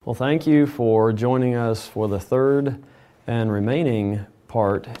Well, thank you for joining us for the third and remaining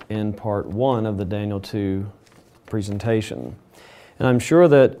part in part one of the Daniel 2 presentation. And I'm sure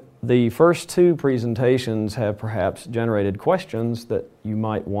that the first two presentations have perhaps generated questions that you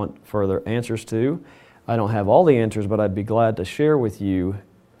might want further answers to. I don't have all the answers, but I'd be glad to share with you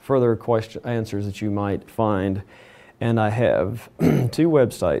further answers that you might find. And I have two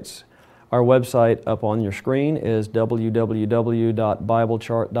websites. Our website up on your screen is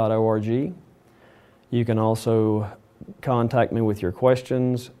www.biblechart.org. You can also contact me with your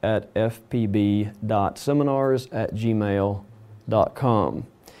questions at fpb.seminars@gmail.com.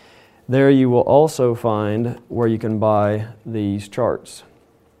 There you will also find where you can buy these charts.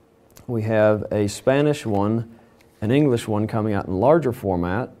 We have a Spanish one, an English one coming out in larger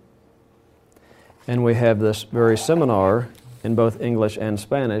format, and we have this very seminar in both English and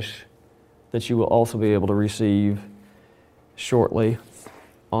Spanish that you will also be able to receive shortly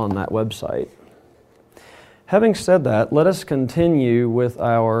on that website. Having said that, let us continue with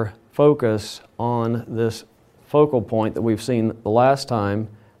our focus on this focal point that we've seen the last time,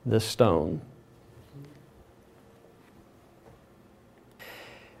 this stone.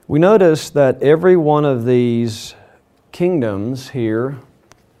 We notice that every one of these kingdoms here,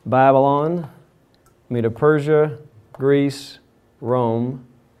 Babylon, Medo-Persia, Greece, Rome,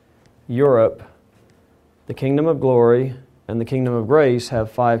 Europe, the Kingdom of Glory, and the Kingdom of Grace have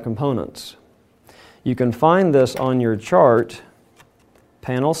 5 components. You can find this on your chart,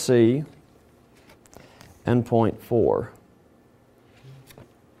 panel C and point 4.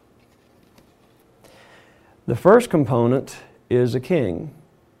 The first component is a king.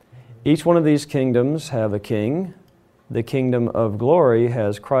 Each one of these kingdoms have a king. The Kingdom of Glory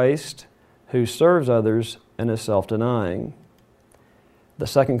has Christ, who serves others and is self-denying. The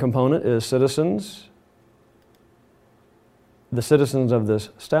second component is citizens. The citizens of this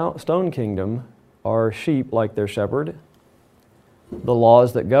stone kingdom are sheep like their shepherd. The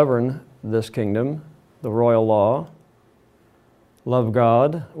laws that govern this kingdom, the royal law: love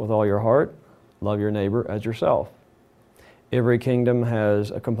God with all your heart, love your neighbor as yourself. Every kingdom has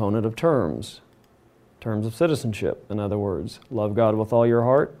a component of terms of citizenship, in other words. Love God with all your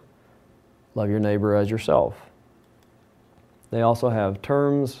heart, love your neighbor as yourself. They also have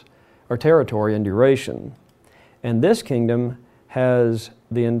terms or territory and duration. And this kingdom has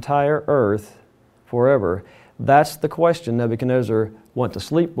the entire earth forever. That's the question Nebuchadnezzar went to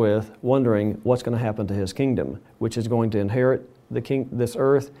sleep with, wondering what's going to happen to his kingdom, which is going to inherit this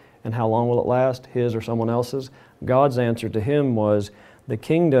earth, and how long will it last, his or someone else's? God's answer to him was, the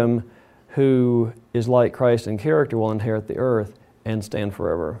kingdom who is like Christ in character will inherit the earth and stand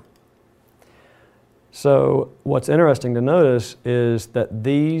forever. So what's interesting to notice is that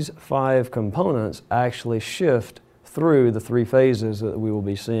these 5 components actually shift through the 3 phases that we will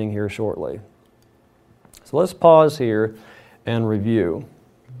be seeing here shortly. So let's pause here and review.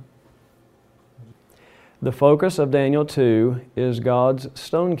 The focus of Daniel 2 is God's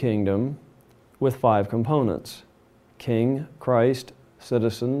stone kingdom with 5 components: king, Christ,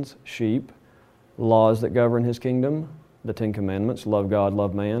 citizens, sheep, laws that govern his kingdom, the 10 commandments: love God,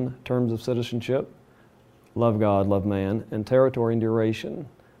 love man, terms of citizenship, love God, love man, and territory and duration,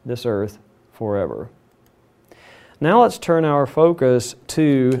 this earth forever. Now let's turn our focus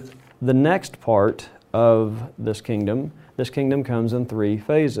to the next part of this kingdom. This kingdom comes in 3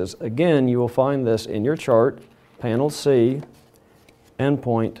 phases. Again, you will find this in your chart, panel C and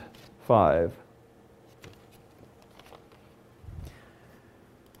point 5.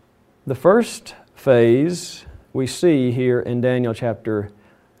 The first phase we see here in Daniel chapter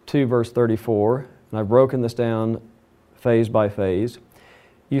 2, verse 34, and I've broken this down phase by phase.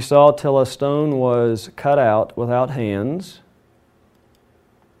 You saw till a stone was cut out without hands,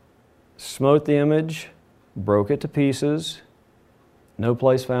 smote the image, broke it to pieces, no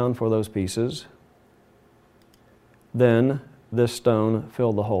place found for those pieces. Then this stone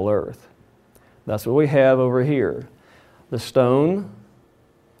filled the whole earth. That's what we have over here. The stone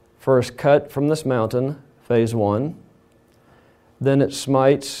first cut from this mountain, phase 1. Then it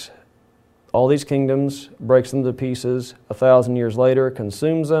smites all these kingdoms, breaks them to pieces. 1,000 years later,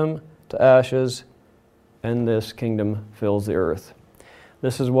 consumes them to ashes, and this kingdom fills the earth.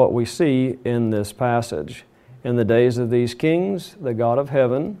 This is what we see in this passage. In the days of these kings, the God of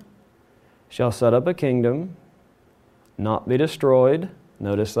heaven shall set up a kingdom, not be destroyed.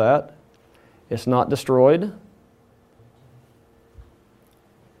 Notice that. It's not destroyed.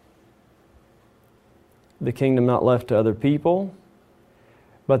 The kingdom not left to other people.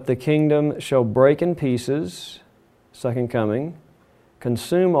 But the kingdom shall break in pieces, second coming,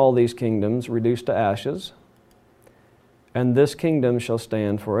 consume all these kingdoms, reduced to ashes, and this kingdom shall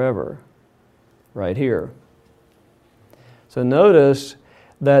stand forever. Right here. So notice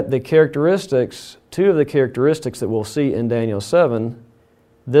that the characteristics, two of the characteristics that we'll see in Daniel 7,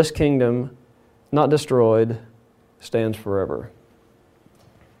 this kingdom, not destroyed, stands forever.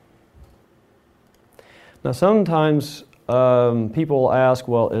 Now sometimes people ask,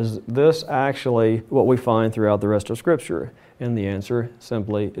 well, is this actually what we find throughout the rest of Scripture? And the answer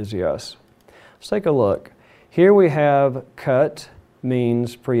simply is yes. Let's take a look. Here we have cut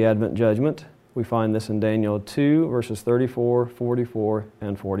means pre-Advent judgment. We find this in Daniel 2, verses 34, 44,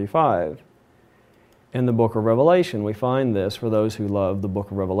 and 45. In the book of Revelation, we find this for those who love the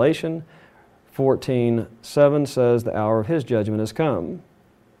book of Revelation. 14:7 says, the hour of His judgment has come.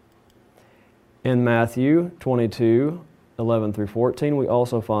 In Matthew 22:11 through 14, we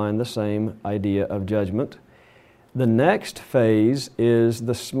also find the same idea of judgment. The next phase is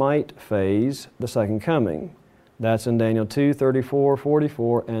the smite phase, the second coming. That's in Daniel 2:34,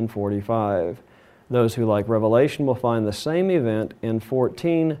 44, and 45. Those who like Revelation will find the same event in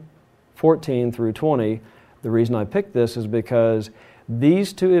 14 through 20. The reason I picked this is because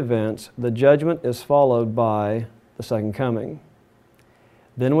these two events, the judgment is followed by the second coming.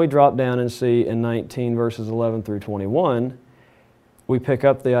 Then we drop down and see in 19 verses 11 through 21, we pick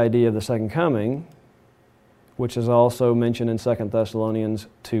up the idea of the second coming, which is also mentioned in 2 Thessalonians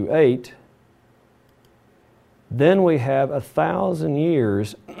 2:8. Then we have 1,000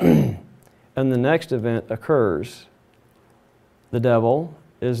 years and the next event occurs. The devil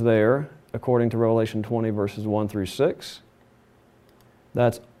is there, according to Revelation 20, verses 1 through 6.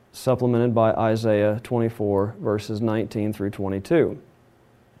 That's supplemented by Isaiah 24, verses 19 through 22.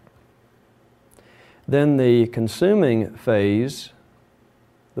 Then the consuming phase,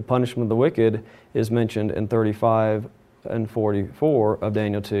 the punishment of the wicked, is mentioned in 35 and 44 of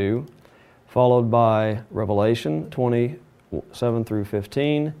Daniel 2, followed by Revelation 27 through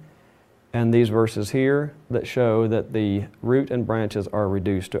 15, and these verses here that show that the root and branches are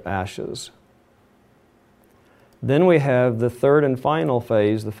reduced to ashes. Then we have the third and final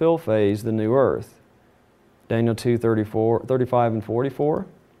phase, the fill phase, the new earth. Daniel 2, 35 and 44,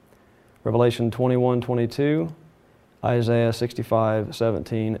 Revelation 21, 22, Isaiah 65,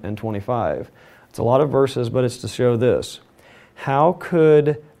 17, and 25. It's a lot of verses, but it's to show this. How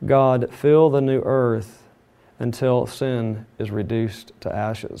could God fill the new earth until sin is reduced to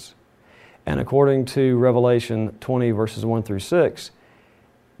ashes? And according to Revelation 20, verses 1 through 6,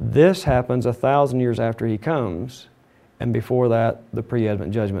 this happens 1,000 years after He comes, and before that, the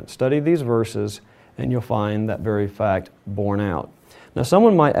pre-Advent judgment. Study these verses, and you'll find that very fact borne out. Now,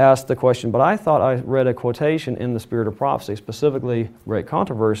 someone might ask the question, but I thought I read a quotation in the Spirit of Prophecy, specifically Great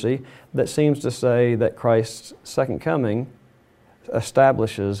Controversy, that seems to say that Christ's second coming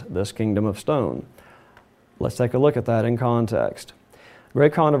establishes this kingdom of stone. Let's take a look at that in context.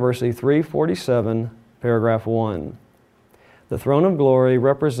 Great Controversy 347, paragraph 1. The throne of glory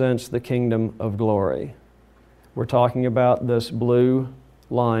represents the kingdom of glory. We're talking about this blue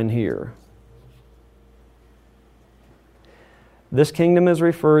line here. This kingdom is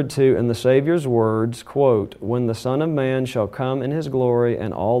referred to in the Savior's words, quote, when the Son of Man shall come in His glory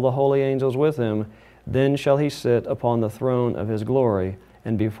and all the holy angels with Him, then shall He sit upon the throne of His glory,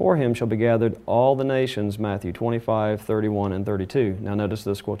 and before Him shall be gathered all the nations, Matthew 25, 31, and 32. Now notice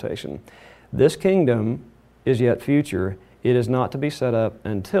this quotation. This kingdom is yet future. It is not to be set up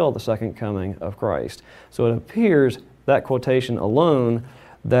until the second coming of Christ. So it appears that quotation alone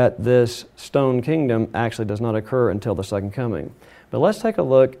that this stone kingdom actually does not occur until the second coming. But let's take a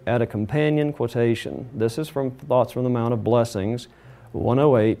look at a companion quotation. This is from Thoughts from the Mount of Blessings,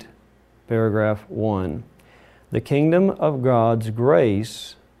 108, paragraph 1. The kingdom of God's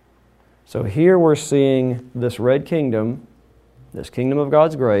grace. So here we're seeing this red kingdom, this kingdom of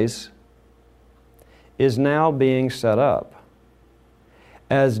God's grace, is now being set up.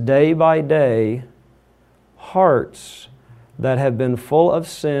 As day by day, hearts that have been full of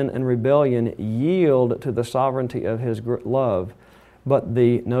sin and rebellion yield to the sovereignty of His love. But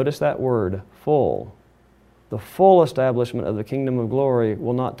notice that word, full. The full establishment of the kingdom of glory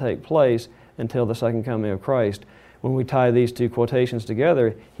will not take place until the second coming of Christ. When we tie these two quotations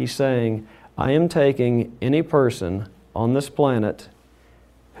together, He's saying, I am taking any person on this planet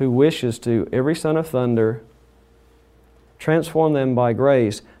who wishes to, every son of thunder, transform them by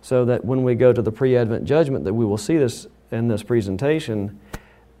grace so that when we go to the pre-Advent judgment, that we will see this in this presentation,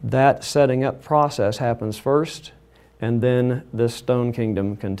 that setting up process happens first, and then this stone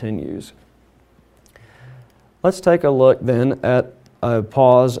kingdom continues. Let's take a look then at our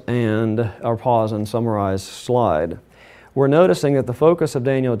pause and summarize slide. We're noticing that the focus of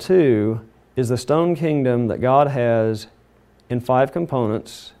Daniel 2 is the stone kingdom that God has in 5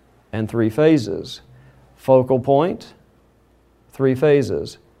 components and 3 phases. Focal point, 3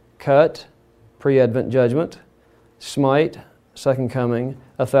 phases. Cut, pre-Advent judgment. Smite, second coming.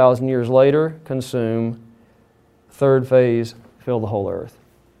 1,000 years later, consume. 3rd phase, fill the whole earth.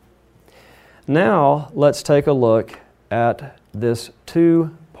 Now, let's take a look at this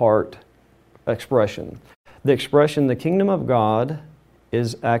 2-part expression. The expression, the kingdom of God,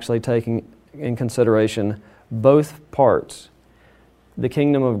 is actually taking in consideration both parts. The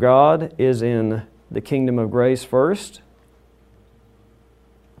kingdom of God is in the kingdom of grace first,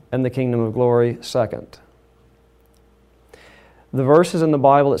 and the kingdom of glory second. The verses in the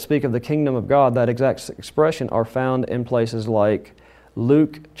Bible that speak of the kingdom of God, that exact expression, are found in places like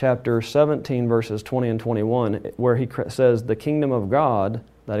Luke chapter 17, verses 20 and 21, where he says, the kingdom of God,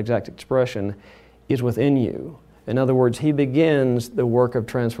 that exact expression, is within you. In other words, he begins the work of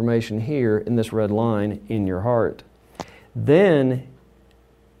transformation here in this red line in your heart. Then,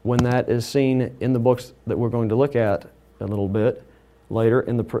 when that is seen in the books that we're going to look at a little bit later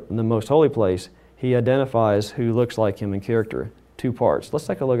in the most holy place, he identifies who looks like him in character. 2 parts. Let's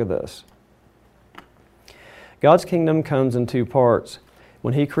take a look at this. God's kingdom comes in 2 parts.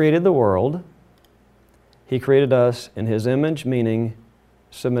 When he created the world, he created us in his image, meaning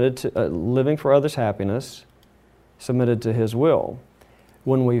submitted to living for others' happiness, submitted to his will.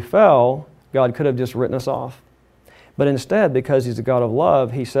 When we fell, God could have just written us off. But instead, because he's a God of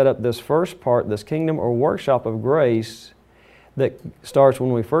love, he set up this first part, this kingdom or workshop of grace that starts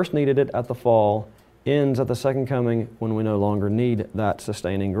when we first needed it at the fall, ends at the second coming when we no longer need that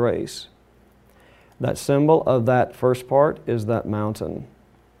sustaining grace. That symbol of that first part is that mountain.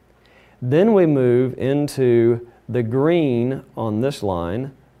 Then we move into the green on this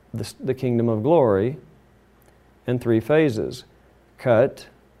line, the kingdom of glory, in 3 phases. Cut,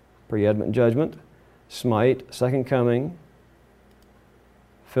 pre-Advent judgment. Smite, second coming.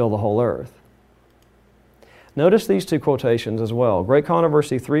 Fill the whole earth. Notice these 2 quotations as well. Great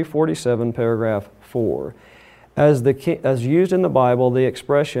Controversy 347, paragraph 4. As used in the Bible, the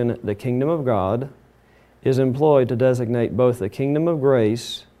expression, the kingdom of God, is employed to designate both the kingdom of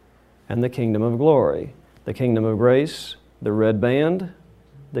grace and the kingdom of glory. The kingdom of grace, the red band.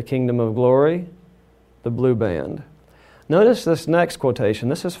 The kingdom of glory, the blue band. Notice this next quotation.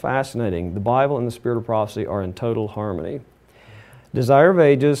 This is fascinating. The Bible and the Spirit of Prophecy are in total harmony. Desire of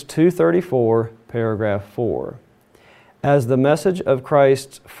Ages 234, paragraph 4. As the message of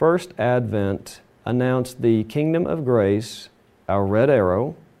Christ's first advent announced the kingdom of grace, our red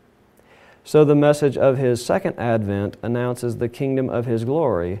arrow, so the message of his second advent announces the kingdom of his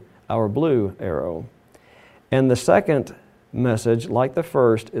glory, our blue arrow. And the second message, like the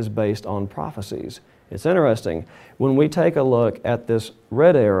first, is based on prophecies. It's interesting. When we take a look at this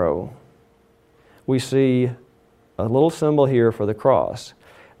red arrow, we see a little symbol here for the cross.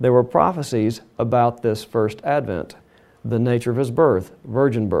 There were prophecies about this first advent. The nature of his birth,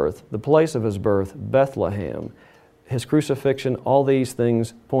 virgin birth, the place of his birth, Bethlehem, his crucifixion, all these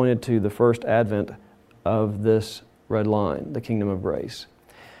things pointed to the first advent of this red line, the kingdom of grace.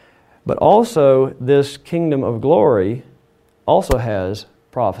 But also, this kingdom of glory also has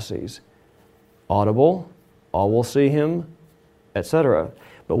prophecies. Audible, all will see him, etc.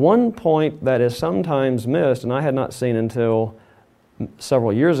 But one point that is sometimes missed, and I had not seen until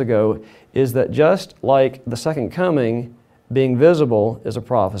several years ago, is that just like the second coming being visible is a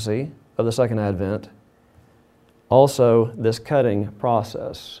prophecy of the second advent, also this cutting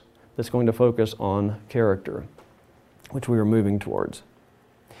process that's going to focus on character, which we are moving towards.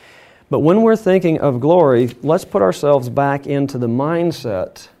 But when we're thinking of glory, let's put ourselves back into the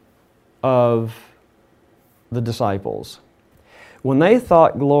mindset of the disciples. When they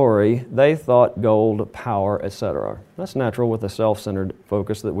thought glory, they thought gold, power, etc. That's natural with the self-centered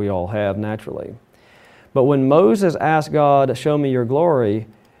focus that we all have naturally. But when Moses asked God, show me your glory,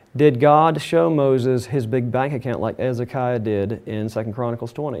 did God show Moses his big bank account like Hezekiah did in 2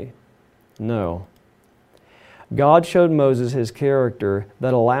 Chronicles 20? No. God showed Moses his character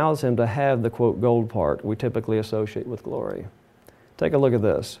that allows him to have the, quote, gold part we typically associate with glory. Take a look at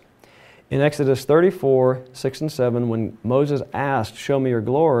this. In Exodus 34, 6 and 7, when Moses asked, show me your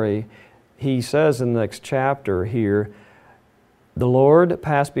glory, he says in the next chapter here, the Lord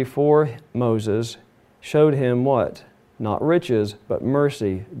passed before Moses, showed him what? Not riches, but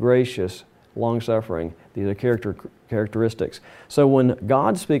mercy, gracious, long-suffering. These are characteristics. So when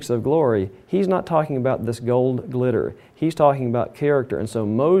God speaks of glory, he's not talking about this gold glitter. He's talking about character. And so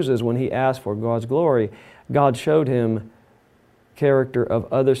Moses, when he asked for God's glory, God showed him character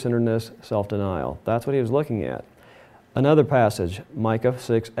of other-centeredness, self-denial. That's what he was looking at. Another passage, Micah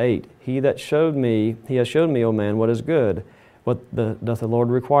 6:8. He has showed me, O man, what is good, What doth the Lord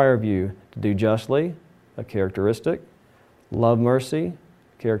require of you? To do justly, a characteristic, love mercy,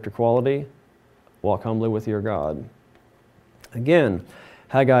 character quality, walk humbly with your God. Again,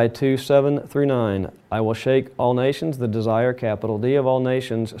 Haggai 2:7-9, I will shake all nations, the desire, capital D, of all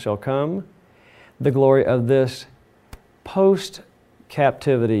nations shall come. The glory of this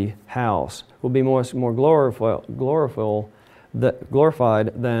post-captivity house will be more glorified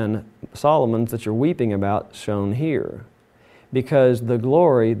than Solomon's that you're weeping about shown here. Because the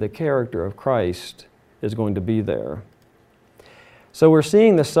glory, the character of Christ is going to be there. So we're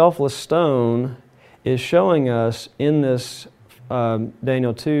seeing the selfless stone is showing us in this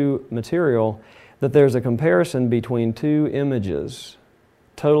Daniel 2 material that there's a comparison between two images,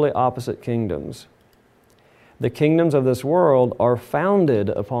 totally opposite kingdoms. The kingdoms of this world are founded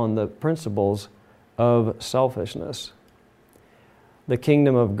upon the principles of selfishness. The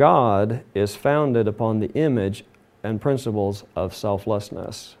kingdom of God is founded upon the image and principles of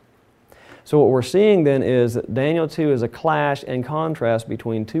selflessness. So what we're seeing then is that Daniel 2 is a clash and contrast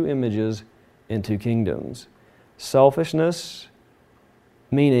between two images in two kingdoms. Selfishness,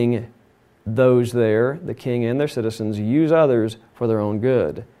 meaning those there, the king and their citizens, use others for their own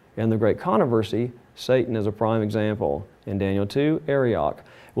good. And the great controversy, Satan is a prime example. In Daniel 2, Arioch.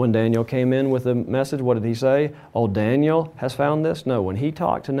 When Daniel came in with the message, what did he say? Oh, Daniel has found this? No, when he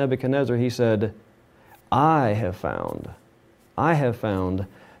talked to Nebuchadnezzar, he said, I have found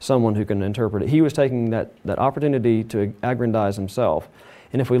someone who can interpret it. He was taking that opportunity to aggrandize himself.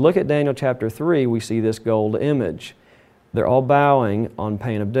 And if we look at Daniel chapter 3, we see this gold image. They're all bowing on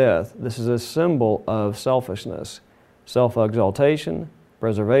pain of death. This is a symbol of selfishness, self-exaltation,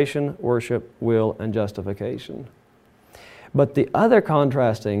 preservation, worship, will, and justification. But the other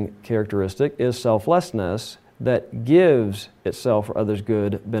contrasting characteristic is selflessness that gives itself for others'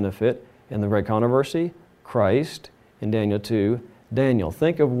 good benefit. In the great controversy, Christ, in Daniel 2, Daniel,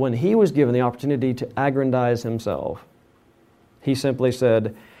 think of when he was given the opportunity to aggrandize himself. He simply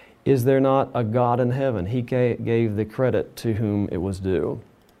said, is there not a God in heaven? He gave the credit to whom it was due.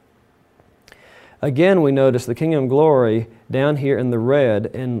 Again, we notice the kingdom of glory down here in the red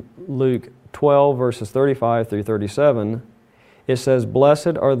in Luke 12, verses 35-37. It says,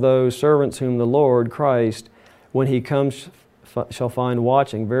 blessed are those servants whom the Lord Christ, when He comes, shall find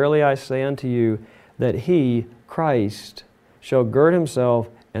watching. Verily I say unto you, that He, Christ, shall gird Himself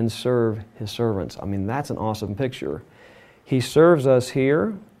and serve His servants. I mean, that's an awesome picture. He serves us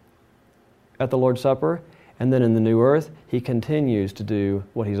here at the Lord's Supper, and then in the new earth, He continues to do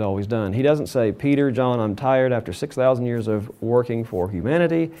what He's always done. He doesn't say, Peter, John, I'm tired after 6,000 years of working for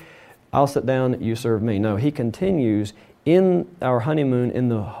humanity. I'll sit down, you serve me. No, He continues in our honeymoon in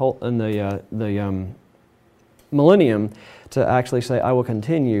the millennium to actually say, I will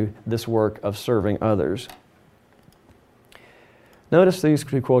continue this work of serving others. Notice these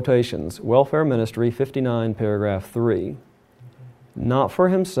two quotations. Welfare Ministry, 59, paragraph 3. Not for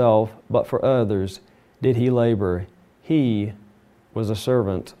Himself, but for others did He labor. He was a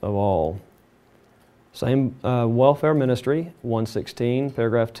servant of all. Same Welfare Ministry, 116,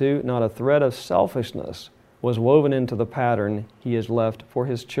 paragraph 2. Not a thread of selfishness was woven into the pattern He has left for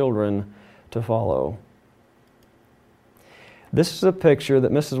His children to follow. This is a picture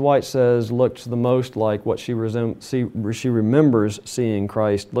that Mrs. White says looks the most like what she remembers seeing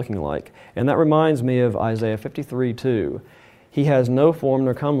Christ looking like. And that reminds me of Isaiah 53:2. He has no form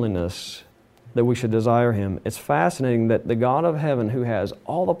nor comeliness that we should desire Him. It's fascinating that the God of heaven, who has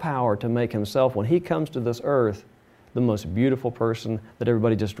all the power to make Himself, when He comes to this earth, the most beautiful person that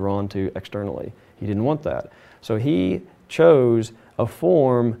everybody just drawn to externally. He didn't want that. So He chose a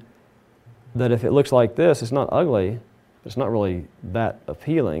form that if it looks like this, it's not ugly, it's not really that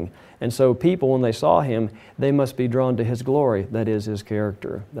appealing. And so people, when they saw Him, they must be drawn to His glory. That is His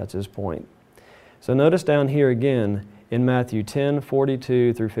character. That's His point. So notice down here again in Matthew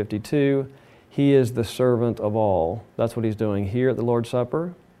 10:42-52, He is the servant of all. That's what He's doing here at the Lord's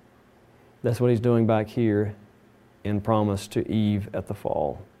Supper. That's what He's doing back here in promise to Eve at the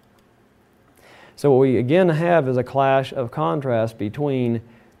fall. So what we again have is a clash of contrast between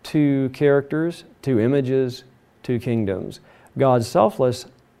two characters, two images, two kingdoms. God's selfless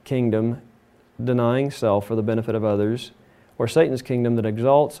kingdom, denying self for the benefit of others, or Satan's kingdom that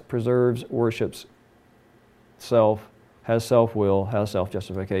exalts, preserves, worships self, has self-will, has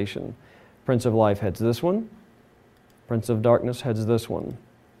self-justification. Prince of Life heads this one. Prince of Darkness heads this one.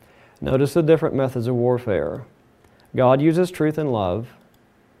 Notice the different methods of warfare. God uses truth and love.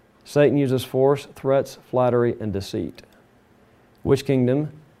 Satan uses force, threats, flattery, and deceit. Which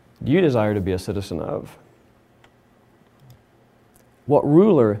kingdom do you desire to be a citizen of? What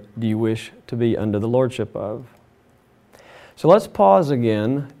ruler do you wish to be under the lordship of? So let's pause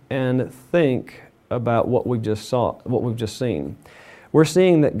again and think about what we just saw, what we've just seen. We're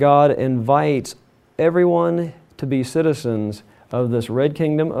seeing that God invites everyone to be citizens of this red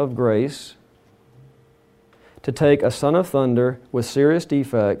kingdom of grace, to take a son of thunder with serious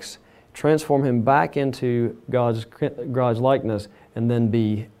defects, transform him back into God's likeness, and then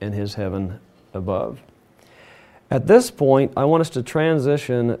be in His heaven above. At this point, I want us to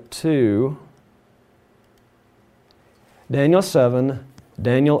transition to Daniel 7,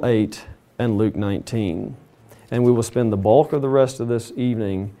 Daniel 8, and Luke 19. And we will spend the bulk of the rest of this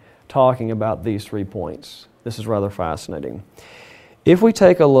evening talking about these 3 points. This is rather fascinating. If we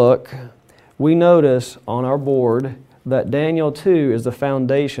take a look, we notice on our board that Daniel 2 is the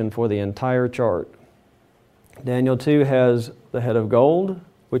foundation for the entire chart. Daniel 2 has the head of gold,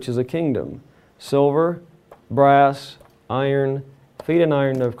 which is a kingdom, silver, brass, iron, feet and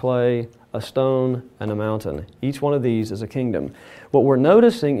iron of clay, a stone, and a mountain. Each one of these is a kingdom. What we're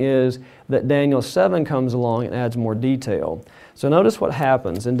noticing is that Daniel 7 comes along and adds more detail. So notice what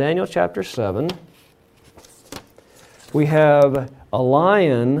happens. In Daniel chapter 7, we have a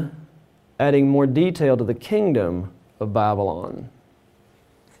lion adding more detail to the kingdom of Babylon.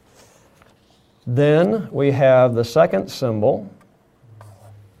 Then we have the second symbol.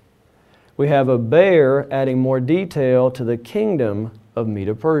 We have a bear adding more detail to the kingdom of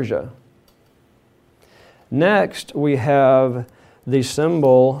Medo-Persia. Next, we have the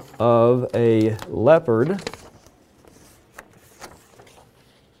symbol of a leopard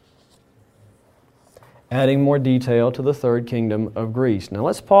adding more detail to the third kingdom of Greece. Now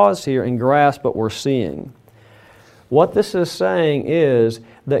let's pause here and grasp what we're seeing. What this is saying is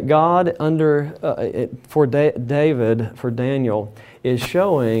that God for Daniel, is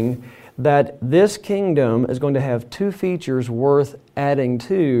showing that this kingdom is going to have 2 features worth adding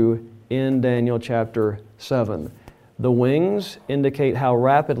to in Daniel chapter 7. The wings indicate how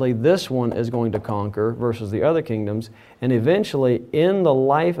rapidly this one is going to conquer versus the other kingdoms, and eventually in the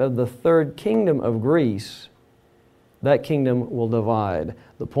life of the third kingdom of Greece, that kingdom will divide.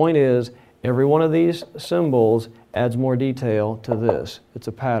 The point is, every one of these symbols adds more detail to this. It's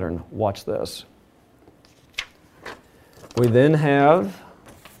a pattern. Watch this. We then have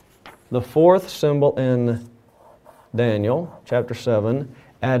the fourth symbol in Daniel, chapter 7,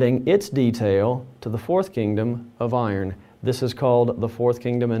 adding its detail to the fourth kingdom of iron. This is called the fourth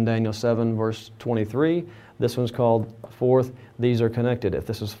kingdom in Daniel 7, verse 23. This one's called fourth. These are connected. If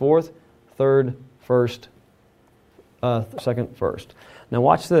this is fourth, third, first, second, first. Now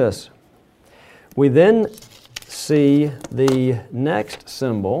watch this. We then see the next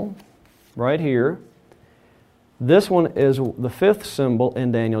symbol right here. This one is the fifth symbol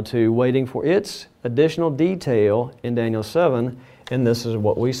in Daniel 2, waiting for its additional detail in Daniel 7, and this is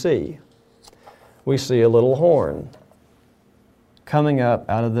what we see. We see a little horn coming up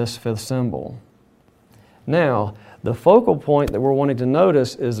out of this fifth symbol. Now, the focal point that we're wanting to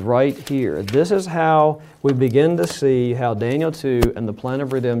notice is right here. This is how we begin to see how Daniel 2 and the plan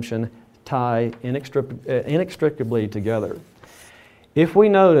of redemption tie inextricably together. If we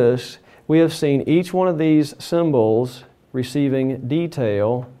notice, we have seen each one of these symbols receiving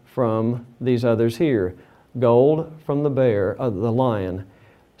detail from these others here. Gold from the bear, the lion.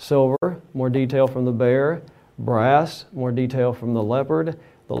 Silver, more detail from the bear. Brass, more detail from the leopard.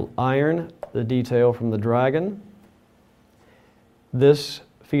 The iron, the detail from the dragon. This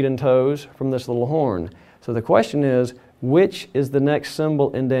feet and toes from this little horn. So the question is, which is the next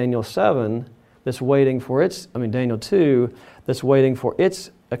symbol in Daniel 7 that's waiting for Daniel 2, that's waiting for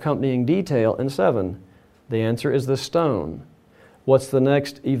its accompanying detail in 7? The answer is the stone. What's the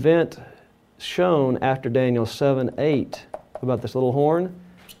next event shown after Daniel 7:8 about this little horn?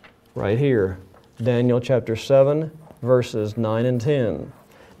 Right here. Daniel chapter 7, verses 9 and 10.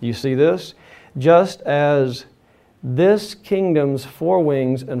 You see this? Just as this kingdom's 4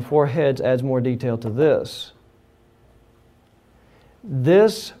 wings and 4 heads adds more detail to this,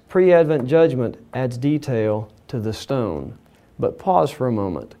 this pre-Advent judgment adds detail to the stone. But pause for a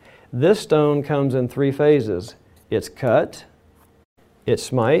moment. This stone comes in 3 phases. It's cut, it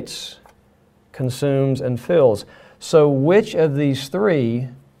smites, consumes, and fills. So which of these 3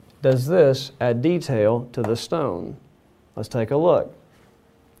 does this add detail to the stone? Let's take a look.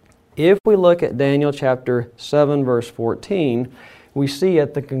 If we look at Daniel chapter 7, verse 14, we see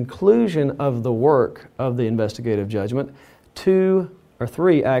at the conclusion of the work of the investigative judgment, 2 or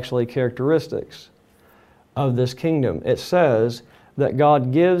 3 actually characteristics of this kingdom. It says that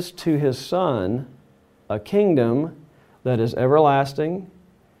God gives to His Son a kingdom that is everlasting,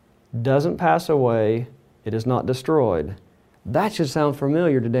 doesn't pass away, it is not destroyed. That should sound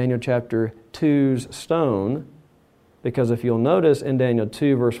familiar to Daniel chapter 2's stone, Because if you'll notice in Daniel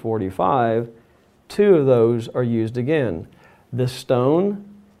 2 verse 45, two of those are used again. This stone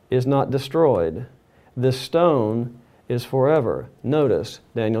is not destroyed. This stone is forever. Notice,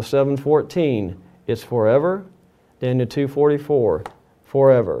 Daniel 7:14, it's forever. Daniel 2:44,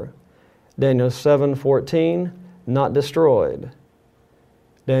 forever. Daniel 7:14, not destroyed.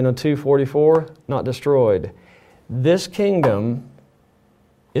 Daniel 2:44, not destroyed. This kingdom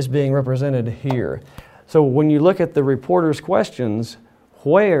is being represented here. So when you look at the reporter's questions,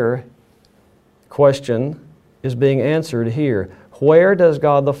 where question is being answered here? Where does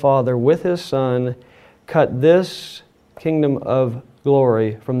God the Father with His Son cut this kingdom of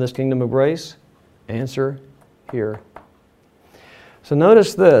glory from this kingdom of grace? Answer here. So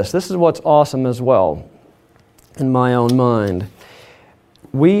notice this. This is what's awesome as well in my own mind.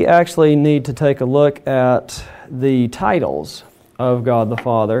 We actually need to take a look at the titles of God the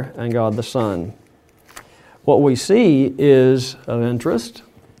Father and God the Son. What we see is of interest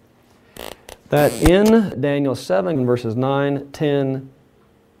that in Daniel 7 verses 9, 10,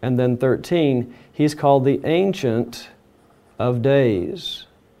 and then 13, He's called the Ancient of Days.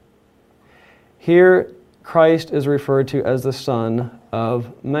 Here, Christ is referred to as the Son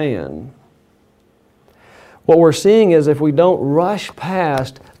of Man. What we're seeing is if we don't rush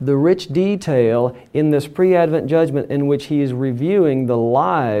past the rich detail in this pre-Advent judgment in which He is reviewing the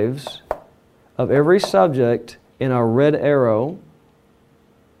lives of every subject in our red arrow,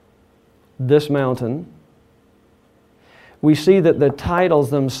 this mountain, we see that the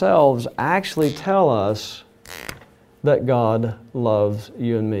titles themselves actually tell us that God loves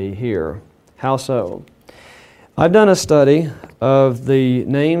you and me here. How so? I've done a study of the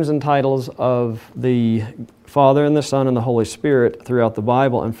names and titles of the Father and the Son and the Holy Spirit throughout the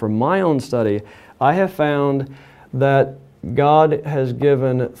Bible, and from my own study, I have found that God has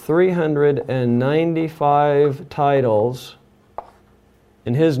given 395 titles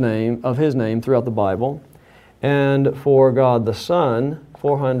in His name, of His name throughout the Bible, and for God the Son,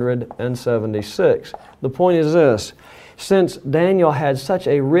 476. The point is this: since Daniel had such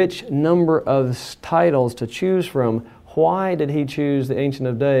a rich number of titles to choose from, why did he choose the Ancient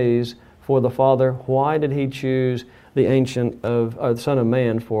of Days for the Father? Why did he choose the the Son of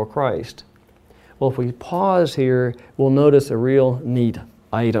Man for Christ? Well, if we pause here, we'll notice a real neat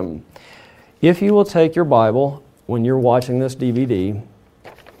item. If you will take your Bible when you're watching this DVD,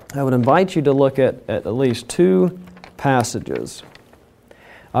 I would invite you to look at least two passages.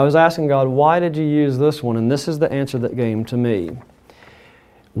 I was asking God, why did you use this one? And this is the answer that came to me.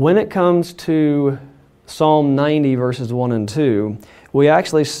 When it comes to Psalm 90 verses 1 and 2, we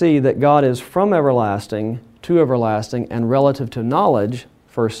actually see that God is from everlasting to everlasting and relative to knowledge,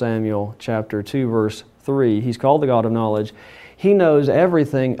 1 Samuel chapter 2 verse 3. He's called the God of knowledge. He knows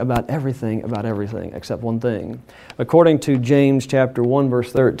everything about everything except one thing. According to James chapter 1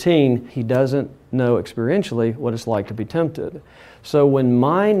 verse 13, He doesn't know experientially what it's like to be tempted. So when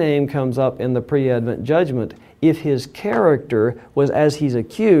my name comes up in the pre-Advent judgment, if His character was as He's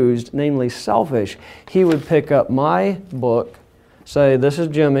accused, namely selfish, He would pick up my book, say, this is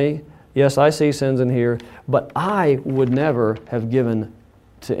Jimmy, yes, I see sins in here, but I would never have given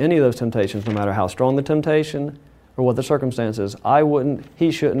to any of those temptations, no matter how strong the temptation or what the circumstances.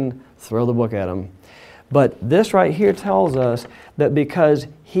 He shouldn't throw the book at him. But this right here tells us that because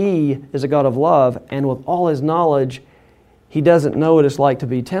He is a God of love and with all His knowledge, He doesn't know what it's like to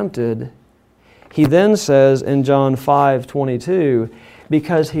be tempted. He then says in John 5:22,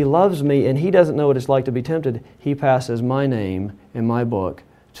 because He loves me and He doesn't know what it's like to be tempted, He passes my name in my book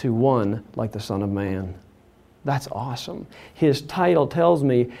to one like the Son of Man. That's awesome. His title tells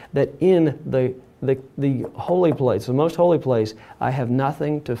me that in the holy place, the most holy place, I have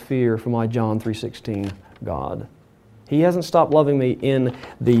nothing to fear from my John 3:16 God. He hasn't stopped loving me in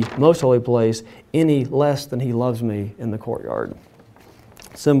the most holy place any less than He loves me in the courtyard.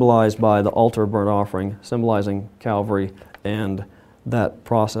 Symbolized by the altar burnt offering, symbolizing Calvary and that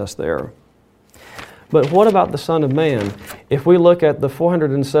process there. But what about the Son of Man? If we look at the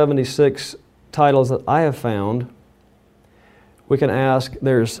 476 titles that I have found, we can ask,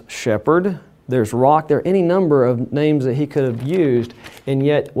 there's shepherd, there's rock, there are any number of names that He could have used, and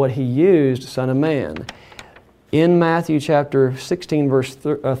yet what He used, Son of Man. In Matthew chapter 16, verse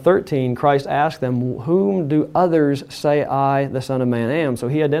 13, Christ asked them, whom do others say I, the Son of Man, am? So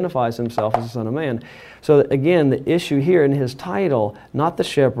He identifies Himself as the Son of Man. So that, again, the issue here in His title, not the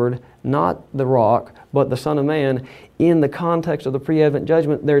shepherd, not the rock, but the Son of Man, in the context of the pre-Advent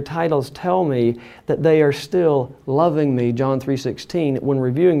judgment, their titles tell me that they are still loving me, John 3:16. When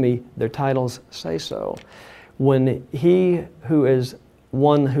reviewing me, their titles say so. When He who is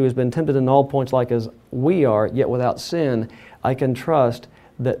one who has been tempted in all points like as we are, yet without sin, I can trust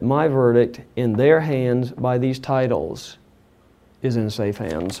that my verdict in their hands by these titles is in safe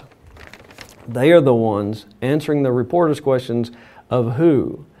hands. They are the ones answering the reporter's questions of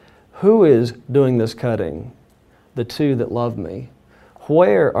who. Who is doing this cutting? The two that love me.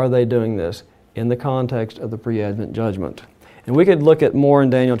 Where are they doing this? In the context of the pre-Advent judgment. And we could look at more in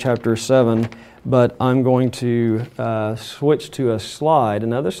Daniel chapter 7, but I'm going to switch to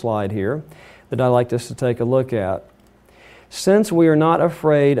another slide here, that I'd like us to take a look at. Since we are not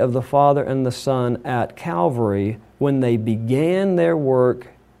afraid of the Father and the Son at Calvary when they began their work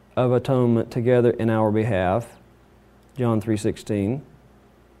of atonement together in our behalf, John 3:16,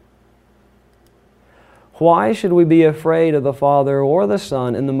 why should we be afraid of the Father or the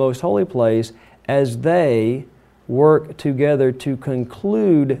Son in the most holy place as they work together to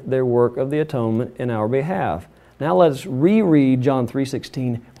conclude their work of the atonement in our behalf? Now let's reread John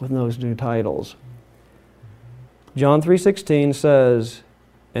 3:16 with those new titles. John 3:16 says,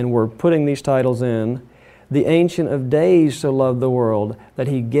 and we're putting these titles in, the Ancient of Days so loved the world that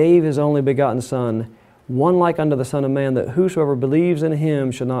He gave His only begotten Son, one like unto the Son of Man, that whosoever believes in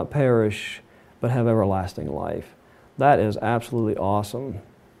Him shall not perish, but have everlasting life. That is absolutely awesome.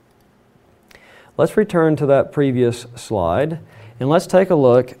 Let's return to that previous slide, and let's take a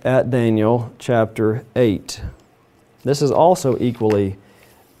look at Daniel chapter 8. This is also equally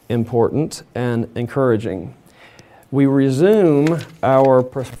important and encouraging. We resume our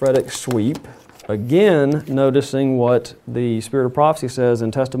prophetic sweep, again noticing what the Spirit of Prophecy says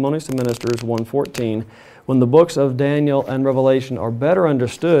in Testimonies to Ministers 1:14. When the books of Daniel and Revelation are better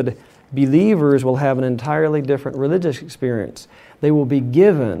understood, believers will have an entirely different religious experience. They will be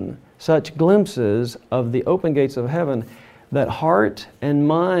given such glimpses of the open gates of heaven that heart and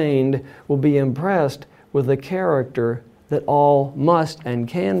mind will be impressed with the character that all must and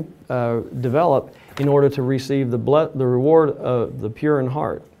can develop in order to receive the reward of the pure in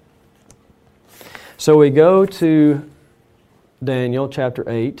heart. So we go to Daniel chapter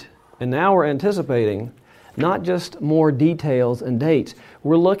 8, and now we're anticipating not just more details and dates.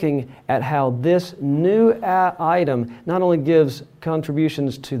 We're looking at how this new item not only gives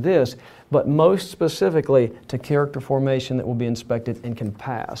contributions to this, but most specifically to character formation that will be inspected and can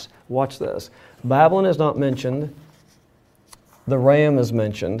pass. Watch this. Babylon is not mentioned. The ram is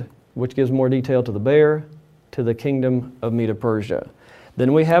mentioned, which gives more detail to the bear, to the kingdom of Medo-Persia.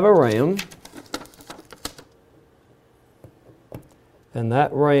 Then we have a ram, and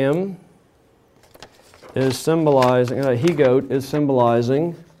that ram is symbolizing, a he-goat is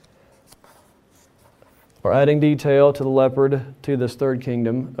symbolizing, or adding detail to the leopard to this third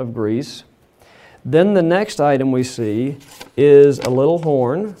kingdom of Greece. Then the next item we see is a little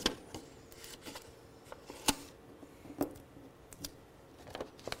horn,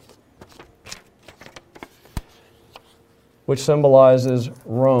 which symbolizes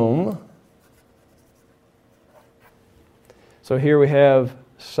Rome. So here we have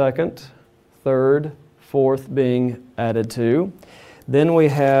second, third, fourth being added to. Then we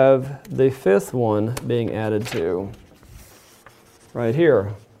have the fifth one being added to, right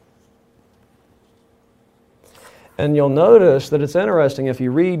here. And you'll notice that it's interesting, if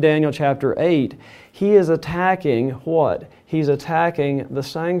you read Daniel chapter 8, he is attacking what? He's attacking the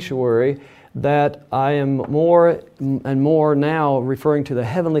sanctuary that I am more and more now referring to the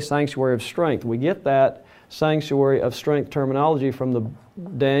heavenly sanctuary of strength. We get that sanctuary of strength terminology from the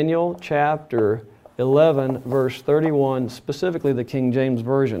Daniel chapter 11, verse 31, specifically the King James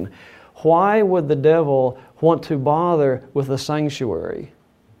Version. Why would the devil want to bother with the sanctuary?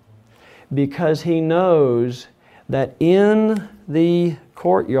 Because he knows that in the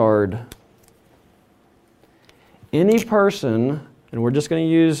courtyard, any person, and we're just going to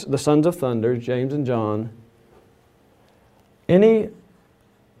use the sons of thunder, James and John, any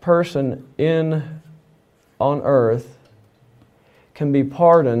person on earth can be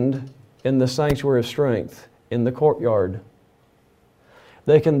pardoned in the sanctuary of strength, in the courtyard.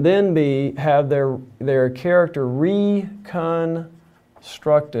 They can then have their character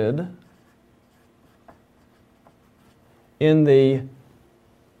reconstructed in the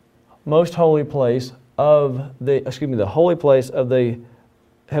most holy place of the holy place of the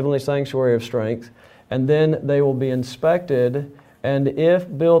heavenly sanctuary of strength, and then they will be inspected, and if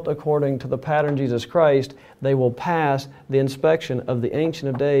built according to the pattern of Jesus Christ, they will pass the inspection of the Ancient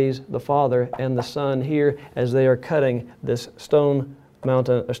of Days, the Father and the Son, here as they are cutting this stone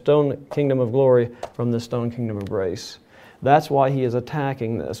kingdom of glory from the stone kingdom of grace. That's why he is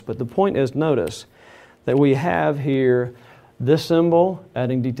attacking this. But the point is, notice that we have here this symbol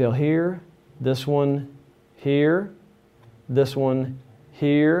adding detail here, this one here, this one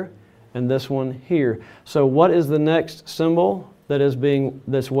here, and this one here. So what is the next symbol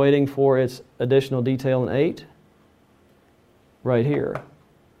that's waiting for its additional detail in 8? Right here.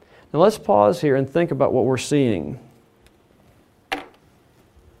 Now let's pause here and think about what we're seeing.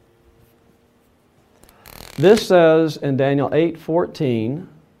 This says in Daniel 8:14,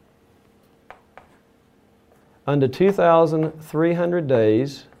 unto 2,300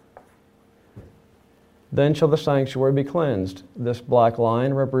 days, then shall the sanctuary be cleansed. This black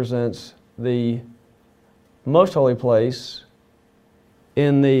line represents the most holy place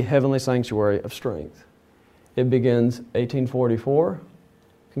in the heavenly sanctuary of strength. It begins 1844,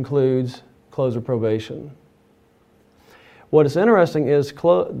 concludes close of probation. What is interesting is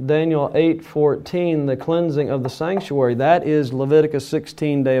Daniel 8:14, the cleansing of the sanctuary, that is Leviticus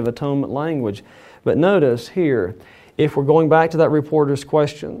 16 Day of Atonement language. But notice here, if we're going back to that reporter's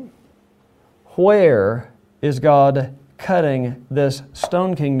question, where is God cutting this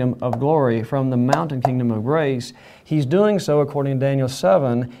stone kingdom of glory from the mountain kingdom of grace? He's doing so, according to Daniel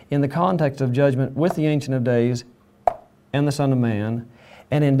 7, in the context of judgment with the Ancient of Days and the Son of Man,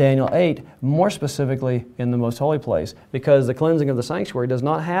 and in Daniel 8, more specifically in the most holy place, because the cleansing of the sanctuary does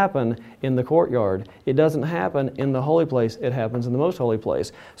not happen in the courtyard. It doesn't happen in the holy place. It happens in the most holy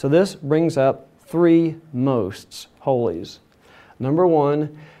place. So this brings up 3 most holies. Number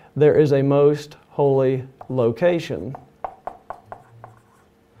 1, there is a most holy location.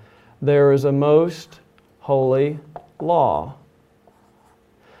 There is a most holy law.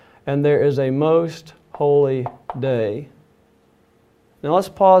 And there is a most holy day. Now let's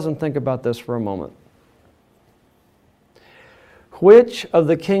pause and think about this for a moment. Which of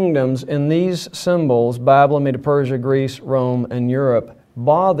the kingdoms in these symbols, Babylon, Medo-Persia, Greece, Rome, and Europe,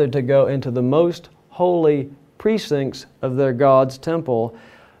 bothered to go into the most holy precincts of their God's temple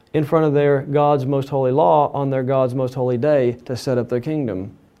in front of their God's most holy law on their God's most holy day to set up their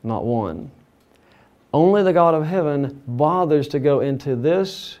kingdom? Not one. Only the God of heaven bothers to go into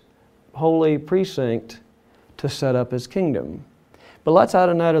this holy precinct to set up His kingdom. But let's add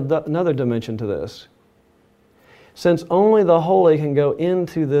another dimension to this. Since only the holy can go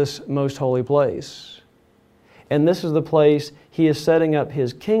into this most holy place, and this is the place He is setting up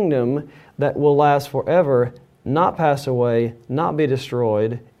His kingdom that will last forever, not pass away, not be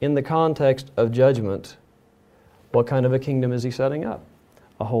destroyed, in the context of judgment, what kind of a kingdom is He setting up?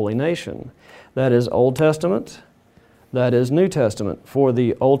 A holy nation. That is Old Testament, that is New Testament. For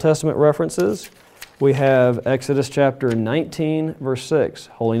the Old Testament references, we have Exodus chapter 19, verse 6,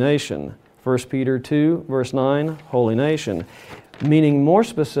 holy nation. 1 Peter 2, verse 9, holy nation. Meaning more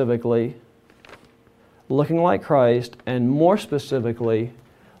specifically, looking like Christ, and more specifically,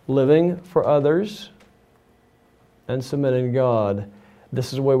 living for others and submitting to God. This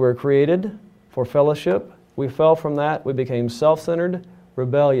is the way we're created, for fellowship. We fell from that. We became self-centered,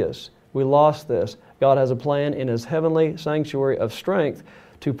 rebellious. We lost this. God has a plan in His heavenly sanctuary of strength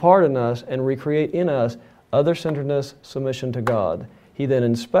to pardon us and recreate in us other-centeredness, submission to God. He then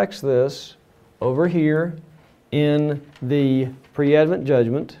inspects this over here in the pre-Advent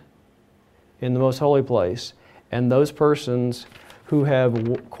judgment in the most holy place. And those persons who have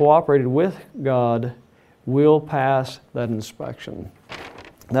cooperated with God will pass that inspection.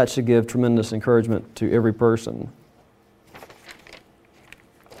 That should give tremendous encouragement to every person.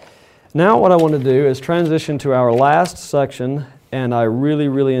 Now what I want to do is transition to our last section, and I really,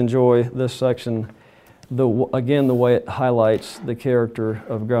 really enjoy this section, again, the way it highlights the character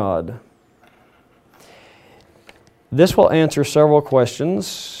of God. This will answer several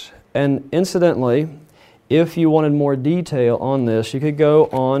questions, and incidentally, if you wanted more detail on this, you could go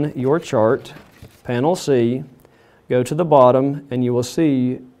on your chart, panel C, go to the bottom, and you will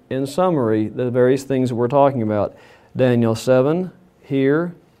see, in summary, the various things that we're talking about. Daniel 7,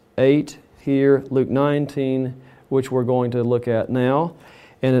 here, 8, here, Luke 19, which we're going to look at now.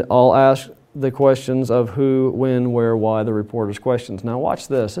 And it all asks the questions of who, when, where, why, the reporter's questions. Now watch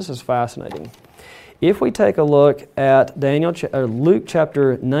this. This is fascinating. If we take a look at Luke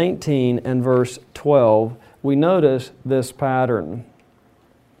chapter 19 and verse 12, we notice this pattern.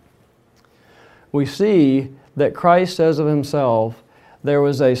 We see that Christ says of Himself, there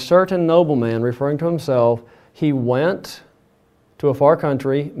was a certain nobleman, referring to Himself, he went to a far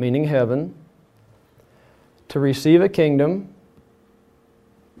country, meaning heaven, to receive a kingdom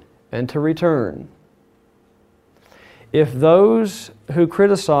and to return. If those who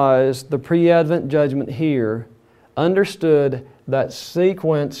criticize the pre-Advent judgment here understood that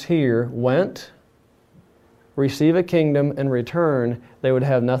sequence here, went, receive a kingdom, and return, they would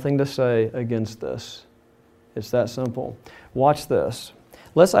have nothing to say against this. It's that simple. Watch this.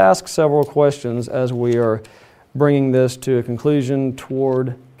 Let's ask several questions as we are bringing this to a conclusion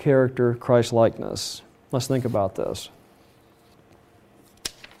toward character, Christ-likeness. Let's think about this.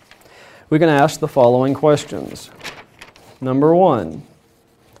 We can ask the following questions. Number 1,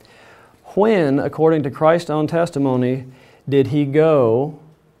 when, according to Christ's own testimony, did He go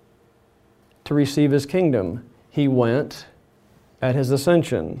to receive His kingdom? He went at His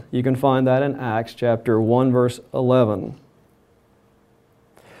ascension. You can find that in Acts chapter 1, verse 11.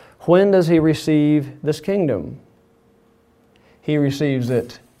 When does He receive this kingdom? He receives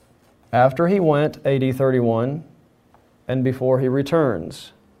it after He went, AD 31, and before He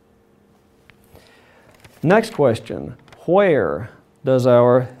returns. Next question, where does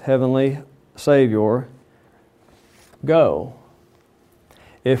our heavenly Savior go?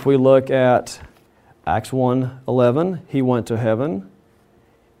 If we look at Acts 1:11, He went to heaven.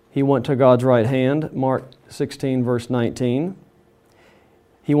 He went to God's right hand, Mark 16, verse 19.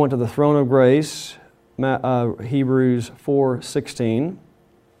 He went to the throne of grace, Hebrews 4:16.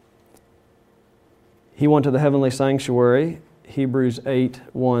 He went to the heavenly sanctuary, Hebrews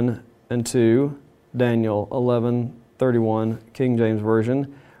 8:1 and 2, Daniel 11:31, King James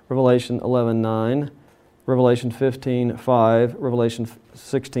Version, Revelation 11:9, Revelation 15:5, Revelation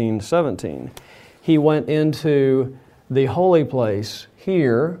 16:17. He went into the holy place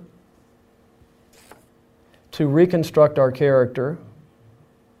here to reconstruct our character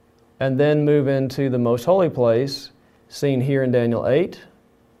and then move into the most holy place, seen here in Daniel 8,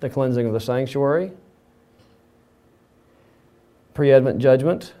 the cleansing of the sanctuary, pre-Advent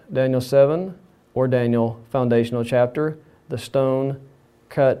judgment, Daniel 7, or Daniel foundational chapter, the stone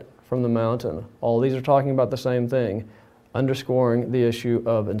cut from the mountain. All these are talking about the same thing, underscoring the issue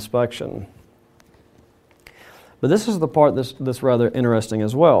of inspection. But this is the part that's rather interesting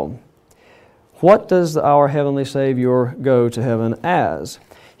as well. What does our heavenly Savior go to heaven as?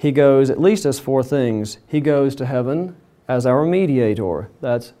 He goes at least as 4 things. He goes to heaven as our mediator.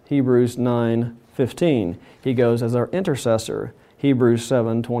 That's Hebrews 9:15. He goes as our intercessor. Hebrews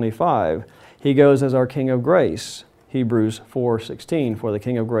 7:25. He goes as our King of grace. Hebrews 4:16, for the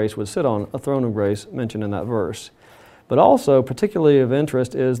King of grace would sit on a throne of grace mentioned in that verse. But also, particularly of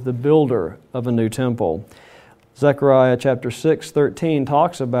interest, is the builder of a new temple. Zechariah chapter 6:13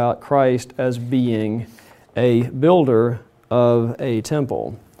 talks about Christ as being a builder of a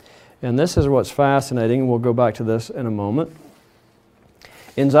temple. And this is what's fascinating. We'll go back to this in a moment.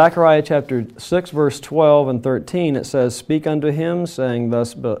 In Zechariah chapter 6, verse 12 and 13, it says, "Speak unto him, saying,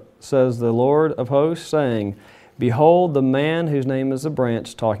 Thus says the Lord of hosts, saying, Behold, the man whose name is the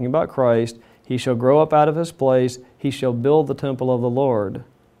branch," talking about Christ, "he shall grow up out of his place, he shall build the temple of the Lord.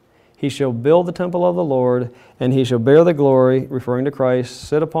 He shall build the temple of the Lord, and he shall bear the glory," referring to Christ,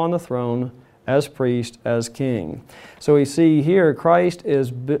 "sit upon the throne as priest, as king." So we see here Christ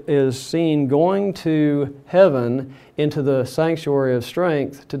is seen going to heaven into the sanctuary of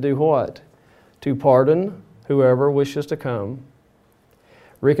strength to do what? To pardon whoever wishes to come,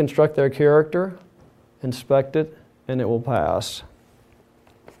 reconstruct their character, inspect it, and it will pass.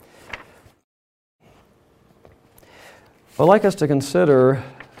 I'd like us to consider,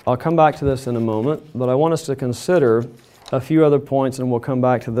 I'll come back to this in a moment, but I want us to consider a few other points, and we'll come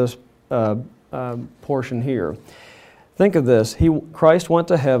back to this portion here. Think of this. Christ went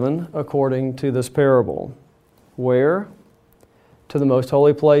to heaven according to this parable. Where? To the most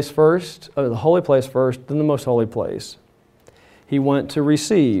holy place first, the holy place first, then the most holy place. He went to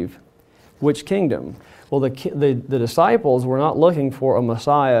receive which kingdom? Well, the disciples were not looking for a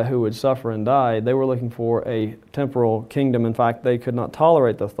Messiah who would suffer and die. They were looking for a temporal kingdom. In fact, they could not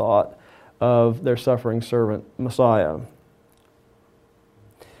tolerate the thought of their suffering servant Messiah.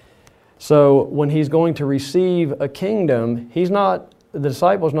 So when he's going to receive a kingdom, the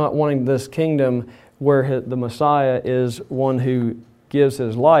disciples not wanting this kingdom where the Messiah is one who gives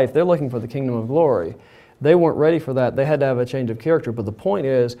his life. They're looking for the kingdom of glory. They weren't ready for that. They had to have a change of character. But the point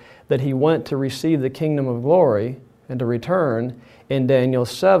is that he went to receive the kingdom of glory and to return. In Daniel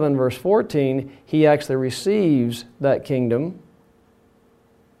 7, verse 14, he actually receives that kingdom.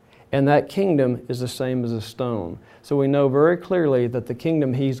 And that kingdom is the same as a stone. So we know very clearly that the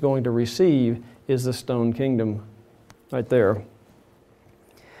kingdom he's going to receive is the stone kingdom right there.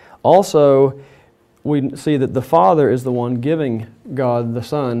 Also, we see that the Father is the one giving God the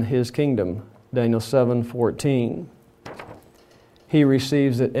Son his kingdom. Daniel 7:14. He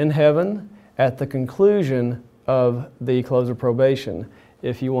receives it in heaven at the conclusion of the close of probation.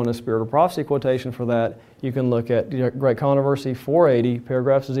 If you want a Spirit of Prophecy quotation for that, you can look at Great Controversy 480,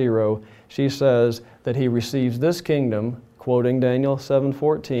 paragraph 0. She says that he receives this kingdom, quoting Daniel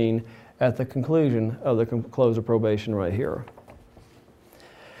 7:14, at the conclusion of the close of probation right here.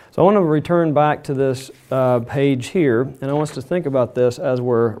 So I want to return back to this page here, and I want us to think about this as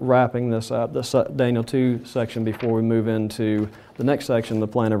we're wrapping this up, this Daniel 2 section, before we move into the next section, the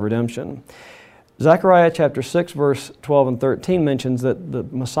plan of redemption. Zechariah chapter 6, verse 12 and 13 mentions that the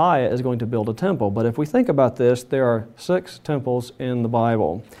Messiah is going to build a temple. But if we think about this, there are 6 temples in the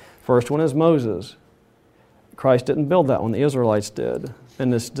Bible. First one is Moses. Christ didn't build that one, the Israelites did,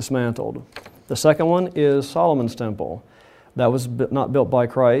 and it's dismantled. The second one is Solomon's temple. That was not built by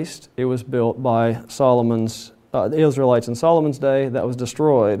Christ. It was built by the Israelites in Solomon's day. That was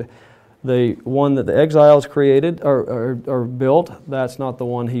destroyed. The one that the exiles created or built, that's not the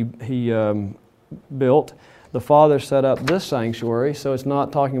one he built. The Father set up this sanctuary, so it's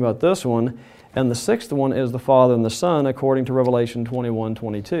not talking about this one. And the 6th one is the Father and the Son, according to Revelation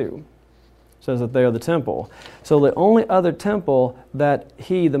 21:22. It says that they are the temple. So the only other temple that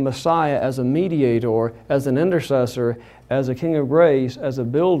He, the Messiah, as a mediator, as an intercessor, as a King of grace, as a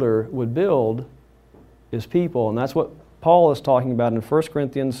builder, would build is people. And that's what Paul is talking about in 1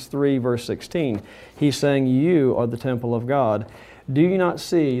 Corinthians 3, verse 16. He's saying, you are the temple of God. Do you not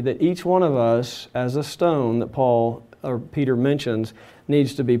see that each one of us, as a stone that Peter mentions,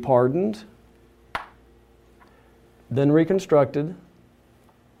 needs to be pardoned, then reconstructed,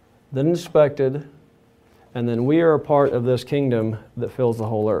 then inspected, and then we are a part of this kingdom that fills the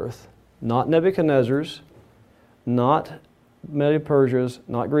whole earth. Not Nebuchadnezzar's, not Medo-Persia's,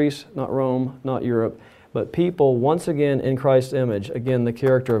 not Greece, not Rome, not Europe, but people once again in Christ's image. Again, the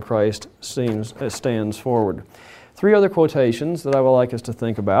character of Christ stands forward. 3 other quotations that I would like us to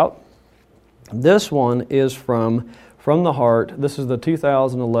think about. This one is from the Heart. This is the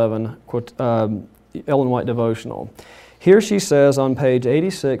 2011 Ellen White devotional. Here she says on page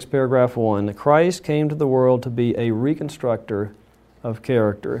 86, paragraph 1, Christ came to the world to be a reconstructor of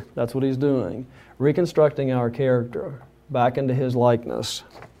character. That's what He's doing, reconstructing our character back into His likeness.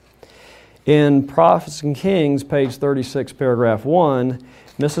 In Prophets and Kings, page 36, paragraph 1,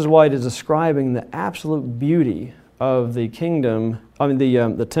 Mrs. White is describing the absolute beauty of the kingdom,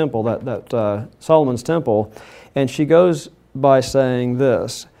 the temple, that Solomon's temple, and she goes by saying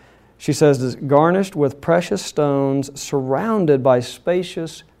this. She says, it's garnished with precious stones, surrounded by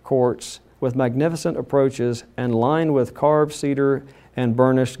spacious courts, with magnificent approaches, and lined with carved cedar and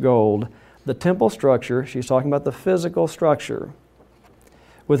burnished gold. The temple structure, she's talking about the physical structure,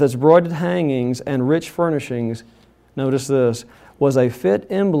 with its broidered hangings and rich furnishings, notice this, was a fit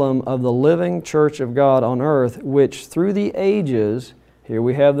emblem of the living church of God on earth, which through the ages, here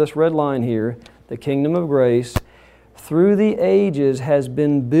we have this red line here, the kingdom of grace, through the ages has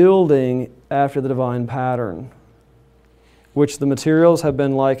been building after the divine pattern, which the materials have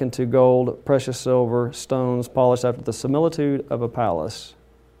been likened to gold, precious silver, stones polished after the similitude of a palace.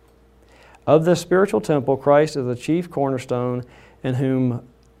 Of this spiritual temple, Christ is the chief cornerstone, in whom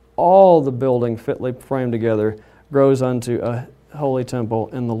all the building fitly framed together grows unto a holy temple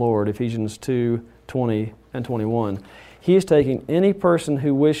in the Lord, Ephesians 2, 20 and 21. He is taking any person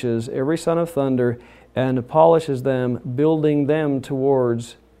who wishes, every son of thunder, and polishes them, building them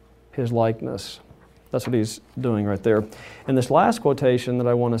towards His likeness. That's what He's doing right there. And this last quotation that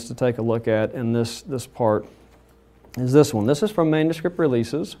I want us to take a look at in this part is this one. This is from Manuscript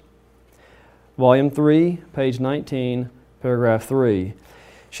Releases, Volume 3, page 19, paragraph 3.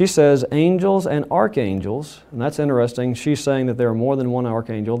 She says, angels and archangels, and that's interesting. She's saying that there are more than one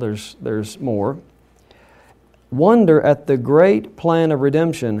archangel. There's more. Wonder at the great plan of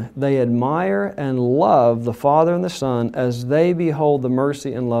redemption. They admire and love the Father and the Son as they behold the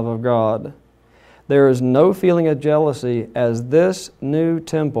mercy and love of God. There is no feeling of jealousy as this new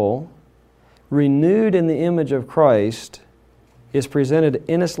temple, renewed in the image of Christ, is presented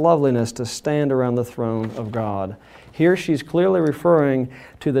in its loveliness to stand around the throne of God. Here she's clearly referring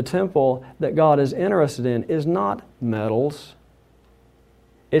to the temple that God is interested in is not metals.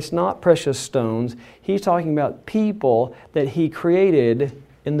 It's not precious stones. He's talking about people that He created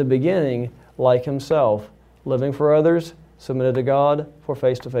in the beginning like Himself, living for others, submitted to God for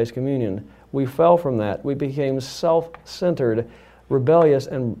face-to-face communion. We fell from that. We became self-centered, rebellious,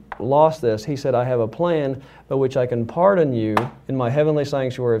 and lost this. He said, I have a plan by which I can pardon you in my heavenly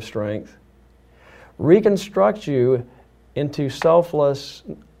sanctuary of strength, reconstruct you into selfless,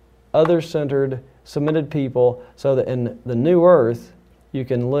 other-centered, submitted people so that in the new earth you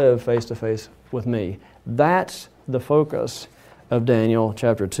can live face-to-face with me. That's the focus of Daniel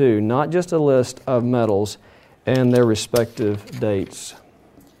chapter 2, not just a list of metals and their respective dates.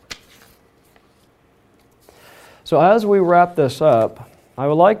 So as we wrap this up, I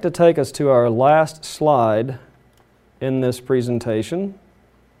would like to take us to our last slide in this presentation.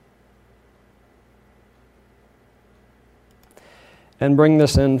 and bring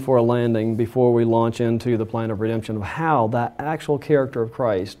this in for a landing before we launch into the plan of redemption of how that actual character of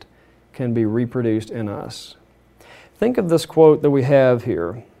Christ can be reproduced in us. Think of this quote that we have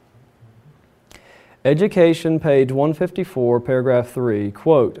here. Education, page 154, paragraph 3,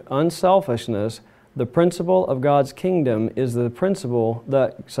 quote, "Unselfishness, the principle of God's kingdom, is the principle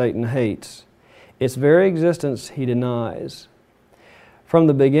that Satan hates. Its very existence he denies. From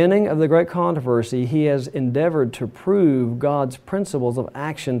the beginning of the great controversy, he has endeavored to prove God's principles of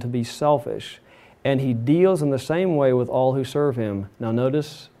action to be selfish, and he deals in the same way with all who serve him." Now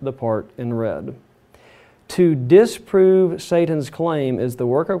notice the part in red. "To disprove Satan's claim is the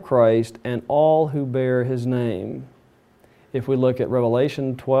work of Christ and all who bear his name." If we look at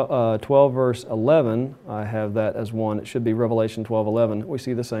Revelation 12 verse 11, I have that as one. It should be Revelation 12:11. We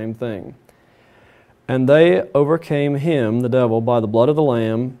see the same thing. "And they overcame him," the devil, "by the blood of the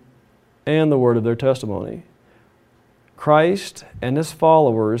Lamb and the word of their testimony." Christ and his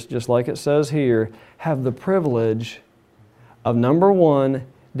followers, just like it says here, have the privilege of, number one,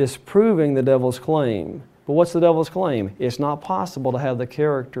 disproving the devil's claim. But what's the devil's claim? It's not possible to have the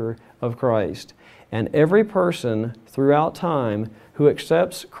character of Christ. And every person throughout time who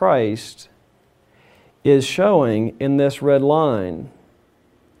accepts Christ is showing in this red line.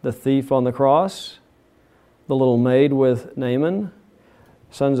 The thief on the cross, the little maid with Naaman,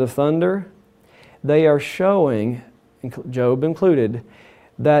 sons of thunder, they are showing, Job included,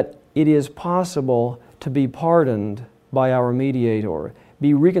 that it is possible to be pardoned by our mediator,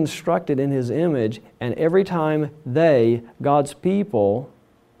 be reconstructed in his image, and every time they, God's people,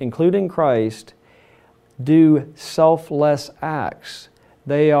 including Christ, do selfless acts,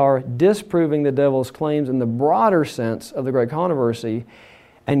 they are disproving the devil's claims in the broader sense of the great controversy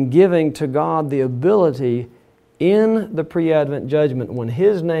and giving to God the ability in the pre-Advent judgment when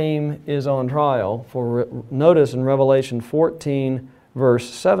his name is on trial. For notice in Revelation 14 verse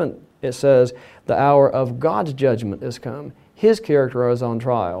 7 it says, "The hour of God's judgment is come." His character is on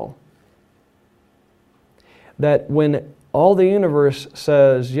trial. That when all the universe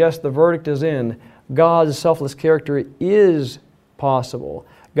says, yes, the verdict is in, God's selfless character is possible.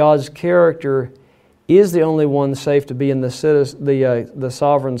 God's character is the only one safe to be in the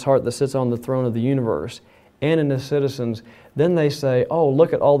sovereign's heart that sits on the throne of the universe and in his citizens. Then they say, oh,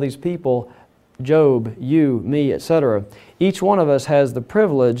 look at all these people, Job, you, me, etc. Each one of us has the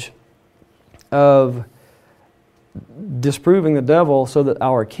privilege of disproving the devil so that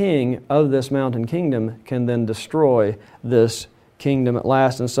our king of this mountain kingdom can then destroy this kingdom at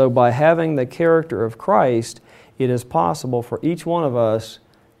last. And so by having the character of Christ, it is possible for each one of us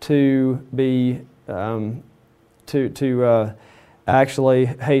to be actually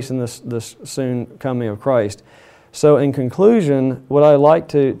hasten this soon coming of Christ. So in conclusion, what I like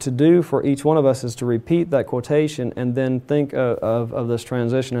to do for each one of us is to repeat that quotation and then think of this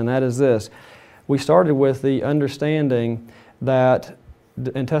transition, and that is this. We started with the understanding that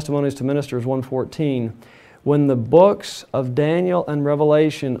in Testimonies to Ministers 1:14, when the books of Daniel and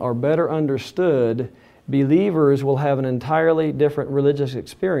Revelation are better understood, believers will have an entirely different religious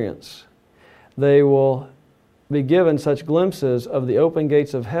experience. They will be given such glimpses of the open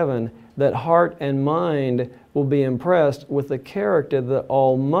gates of heaven that heart and mind will be impressed with the character that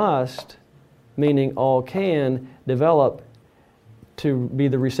all must, meaning all can, develop to be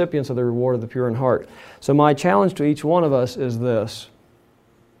the recipients of the reward of the pure in heart. So my challenge to each one of us is this.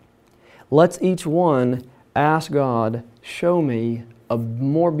 Let's each one ask God, show me a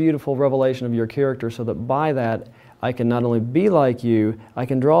more beautiful revelation of your character so that by that I can not only be like you, I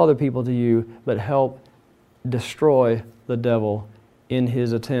can draw other people to you, but help destroy the devil in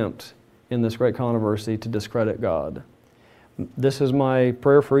his attempt in this great controversy to discredit God. This is my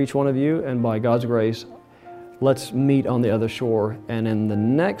prayer for each one of you, and by God's grace, let's meet on the other shore. And in the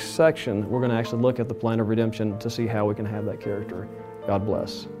next section, we're going to actually look at the plan of redemption to see how we can have that character. God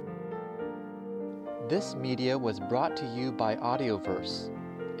bless. This media was brought to you by Audioverse,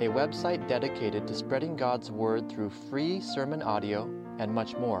 a website dedicated to spreading God's Word through free sermon audio and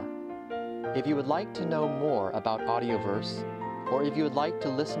much more. If you would like to know more about Audioverse, or if you would like to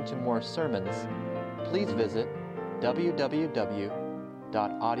listen to more sermons, please visit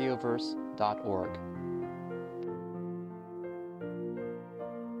www.audioverse.org.